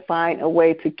have to find a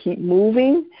way to keep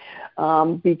moving,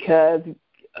 because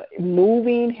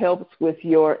moving helps with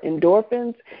your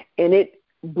endorphins, and it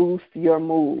boost your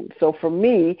mood. So for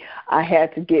me, I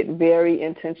had to get very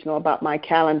intentional about my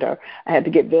calendar. I had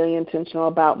to get very intentional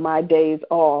about my days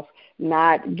off,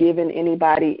 not giving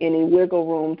anybody any wiggle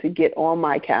room to get on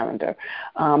my calendar.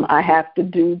 I have to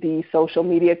do the social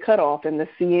media cutoff and the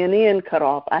CNN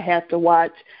cutoff. I have to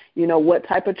watch, what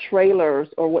type of trailers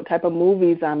or what type of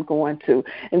movies I'm going to.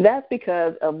 And that's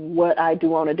because of what I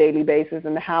do on a daily basis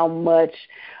and how much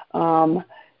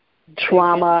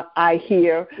trauma I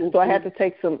hear. So I had to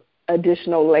take some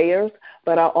additional layers,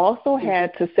 but I also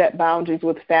had to set boundaries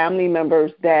with family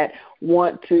members that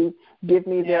want to give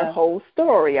me their whole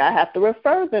story. I have to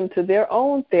refer them to their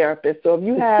own therapist. So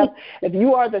if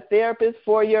you are the therapist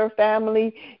for your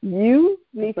family, you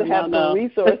need to have some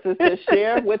resources to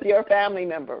share with your family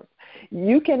members.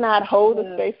 You cannot hold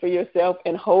the space for yourself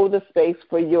and hold the space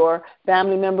for your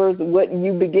family members. What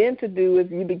you begin to do is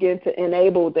you begin to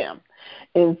enable them.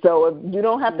 And so you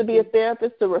don't have to be a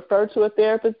therapist to refer to a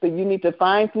therapist, but you need to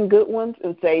find some good ones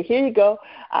and say, here you go.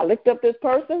 I looked up this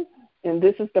person, and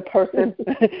this is the person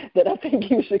that I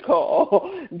think you should call.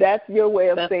 That's your way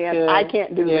of saying, good. I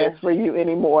can't do this for you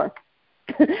anymore.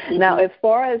 Now, as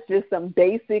far as just some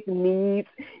basic needs,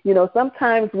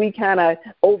 sometimes we kind of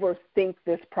overthink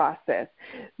this process.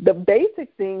 The basic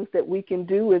things that we can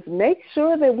do is make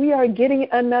sure that we are getting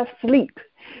enough sleep.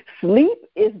 Sleep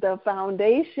is the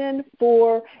foundation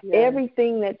for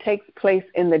everything that takes place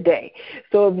in the day.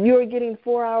 So if you're getting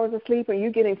 4 hours of sleep and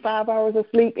you're getting 5 hours of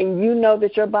sleep and you know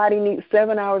that your body needs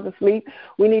 7 hours of sleep,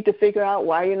 we need to figure out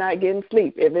why you're not getting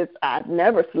sleep. If it's I've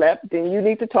never slept, then you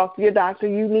need to talk to your doctor.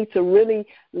 You need to really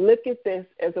look at this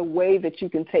as a way that you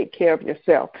can take care of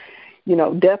yourself.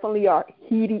 definitely our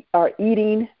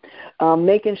eating,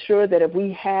 making sure that if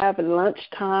we have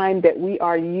lunchtime that we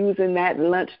are using that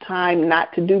lunchtime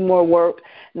not to do more work,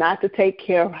 not to take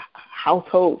care of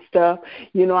household stuff.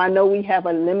 I know we have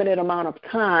a limited amount of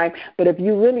time, but if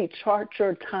you really chart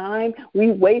your time,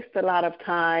 we waste a lot of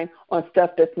time on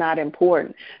stuff that's not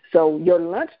important. So your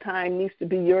lunchtime needs to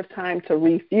be your time to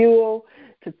refuel,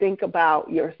 to think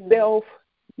about yourself,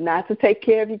 not to take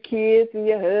care of your kids and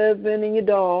your husband and your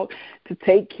dog, to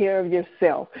take care of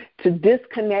yourself, to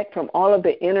disconnect from all of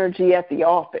the energy at the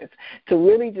office, to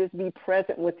really just be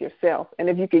present with yourself. And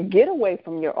if you could get away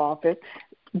from your office,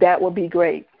 that would be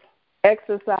great.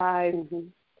 Exercise,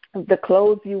 the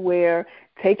clothes you wear,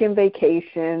 taking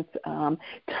vacations,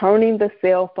 turning the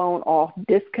cell phone off,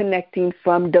 disconnecting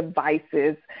from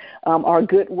devices are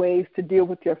good ways to deal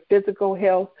with your physical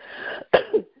health.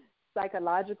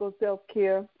 Psychological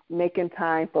self-care, making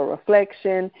time for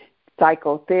reflection,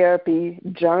 psychotherapy,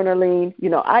 journaling.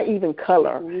 I even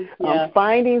color.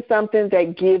 Finding something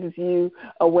that gives you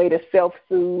a way to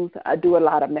self-soothe. I do a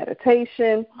lot of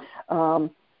meditation.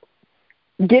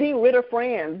 Getting rid of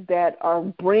friends that are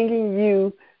bringing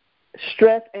you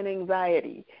stress and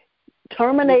anxiety.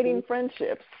 Terminating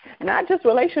friendships, not just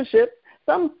relationships.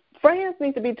 Some friends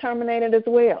need to be terminated as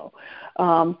well.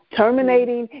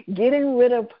 Terminating, getting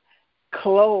rid of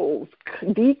clothes,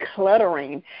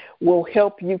 decluttering will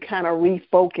help you kind of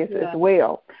refocus as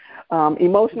well.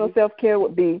 Emotional self-care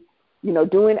would be,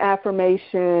 doing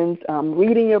affirmations,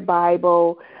 reading your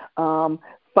Bible,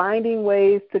 finding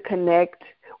ways to connect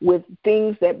with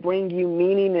things that bring you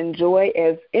meaning and joy.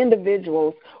 As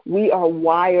individuals, we are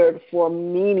wired for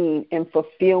meaning and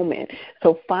fulfillment.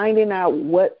 So finding out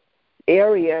what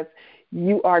areas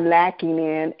you are lacking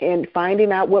in and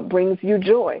finding out what brings you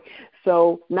joy.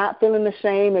 So not feeling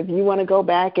ashamed if you want to go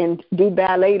back and do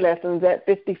ballet lessons at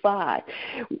 55.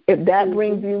 If that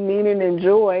brings you meaning and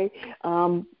joy,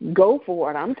 go for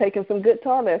it. I'm taking some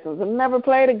guitar lessons. I've never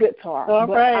played a guitar,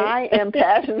 but I am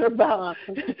passionate about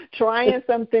trying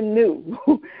something new.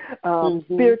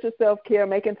 Spiritual self-care,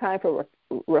 making time for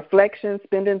reflection,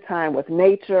 spending time with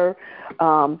nature,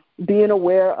 being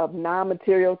aware of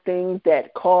non-material things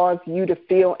that cause you to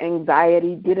feel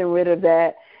anxiety, getting rid of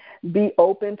that. Be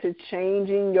open to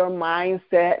changing your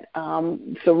mindset,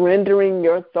 surrendering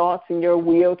your thoughts and your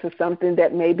will to something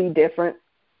that may be different.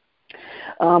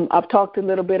 I've talked a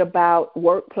little bit about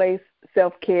workplace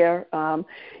self-care,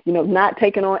 not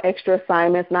taking on extra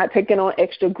assignments, not taking on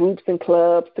extra groups and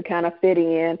clubs to kind of fit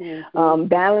in,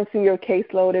 balancing your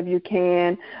caseload if you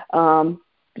can,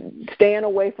 staying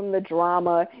away from the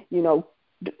drama,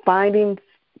 finding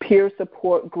peer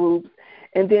support groups,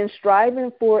 and then striving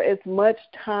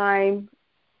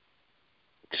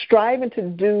to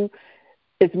do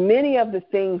as many of the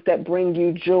things that bring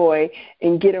you joy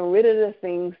and getting rid of the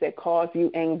things that cause you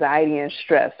anxiety and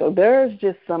stress. So there's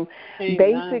just some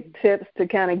basic tips to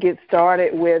kind of get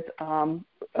started with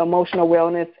emotional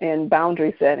wellness and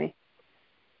boundary setting.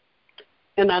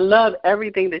 And I love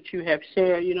everything that you have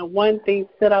shared. One thing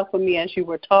stood out for me as you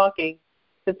were talking.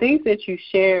 The things that you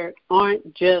shared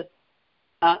aren't just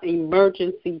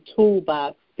emergency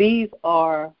toolbox. These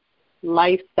are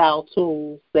lifestyle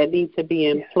tools that need to be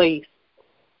in place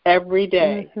every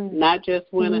day, not just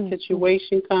when a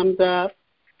situation comes up,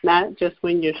 not just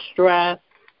when you're stressed,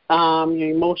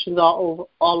 your emotions are all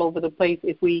over the place.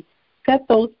 If we set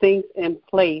those things in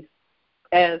place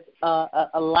as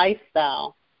a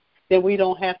lifestyle, then we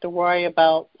don't have to worry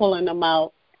about pulling them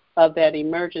out of that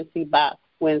emergency box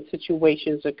when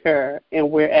situations occur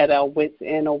and we're at our wits'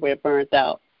 end or we're burnt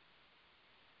out.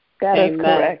 That is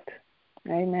correct.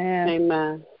 Amen.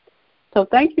 Amen. So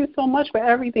thank you so much for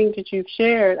everything that you've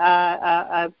shared.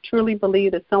 I truly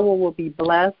believe that someone will be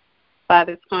blessed by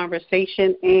this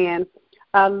conversation, and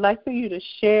I'd like for you to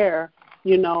share,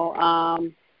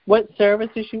 what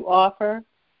services you offer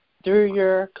through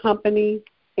your company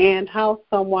and how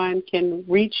someone can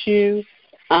reach you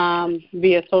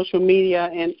via social media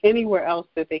and anywhere else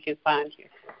that they can find you.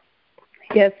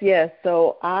 Yes.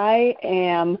 So I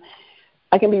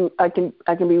can be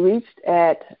reached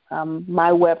at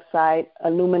my website,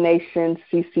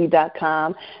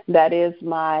 illuminationcc.com. That is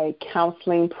my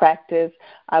counseling practice.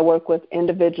 I work with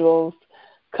individuals,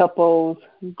 couples,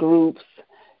 groups,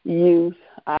 youth.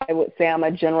 I would say I'm a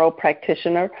general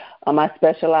practitioner. I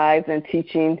specialize in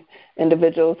teaching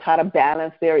individuals how to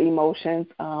balance their emotions.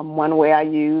 One way I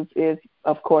use is,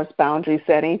 of course, boundary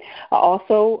setting. I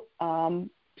also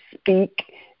speak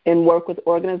and work with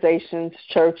organizations,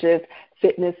 churches,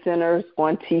 fitness centers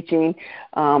on teaching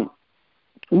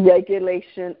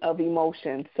regulation of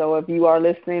emotions. So if you are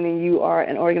listening and you are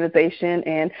an organization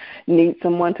and need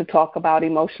someone to talk about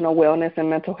emotional wellness and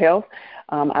mental health,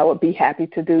 I would be happy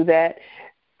to do that.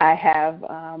 I have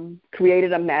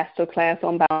created a master class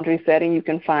on boundary setting. You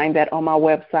can find that on my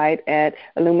website at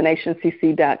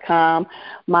illuminationcc.com.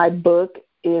 My book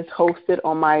is hosted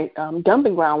on my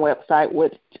Dumping Ground website,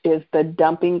 which is the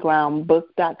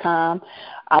dumpinggroundbook.com.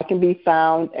 I can be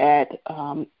found at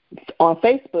on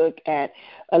Facebook at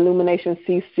Illumination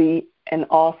CC and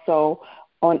also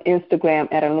on Instagram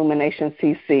at Illumination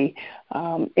CC.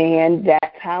 And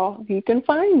that's how you can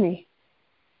find me.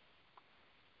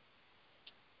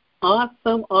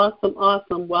 Awesome.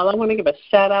 Well, I want to give a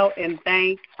shout-out and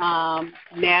thank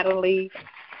Natalie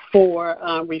for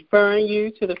referring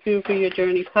you to the Fuel for Your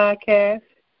Journey podcast.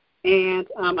 And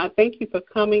I thank you for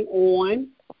coming on.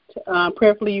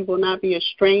 Prayerfully, you will not be a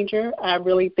stranger. I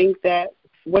really think that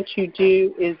what you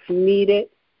do is needed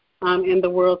in the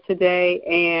world today.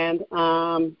 And,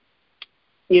 I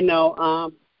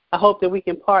hope that we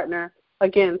can partner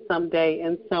again someday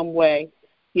in some way.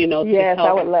 Yes,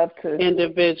 I would love to.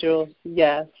 Individuals,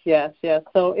 yes.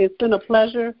 So it's been a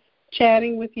pleasure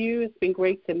chatting with you. It's been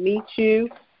great to meet you.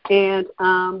 And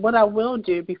what I will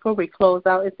do before we close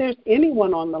out, if there's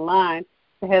anyone on the line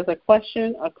that has a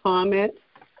question, a comment,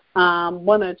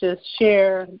 want to just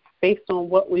share based on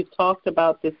what we've talked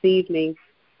about this evening,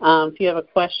 if you have a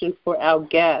question for our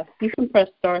guest, you can press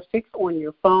 *6 on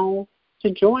your phone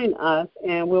to join us,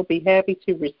 and we'll be happy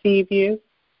to receive you.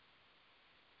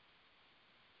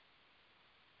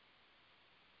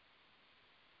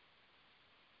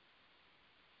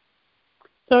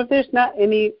 So if there's not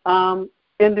any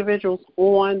individuals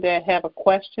on that have a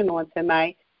question on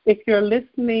tonight, if you're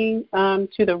listening to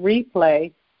the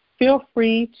replay, feel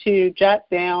free to jot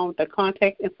down the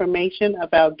contact information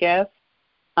of our guest,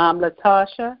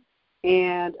 Latasha,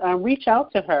 and reach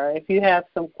out to her if you have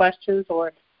some questions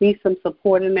or need some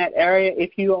support in that area.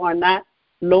 If you are not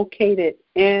located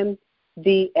in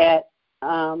the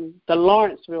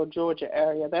Lawrenceville, Georgia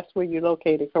area, that's where you're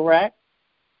located, correct?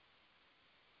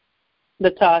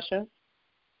 Latasha?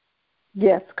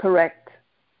 Yes, correct.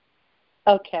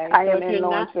 Okay. I am in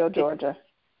Lawrenceville, Georgia.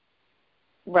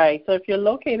 Right. So if you're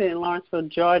located in Lawrenceville,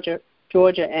 Georgia,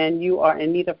 and you are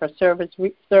in need of her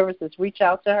services, reach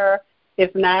out to her.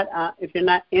 If not, if you're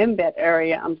not in that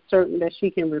area, I'm certain that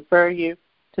she can refer you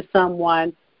to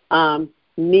someone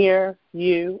near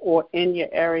you or in your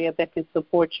area that can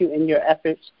support you in your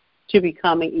efforts to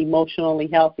becoming emotionally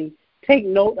healthy. Take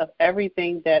note of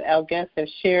everything that our guests have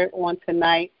shared on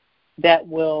tonight that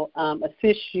will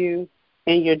assist you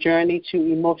in your journey to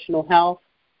emotional health.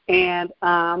 And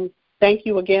thank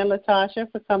you again,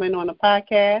 Latasha, for coming on the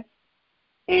podcast.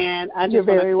 And I just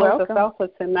want to close us out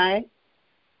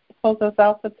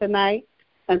for tonight.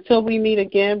 Until we meet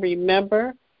again,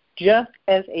 remember, just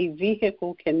as a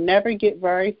vehicle can never get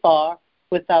very far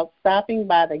without stopping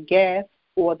by the gas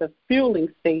or the fueling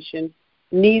station,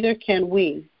 neither can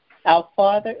we. Our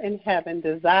Father in heaven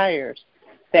desires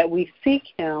that we seek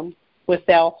him with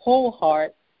our whole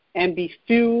heart and be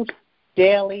fueled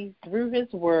daily through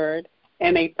his word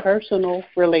and a personal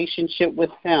relationship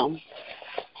with him.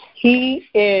 His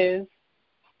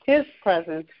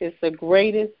presence is the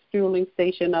greatest fueling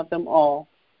station of them all.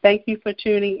 Thank you for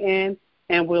tuning in,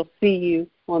 and we'll see you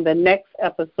on the next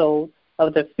episode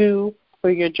of the Fuel for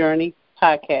Your Journey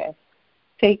podcast.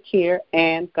 Take care,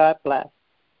 and God bless.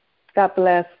 God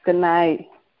bless. Good night.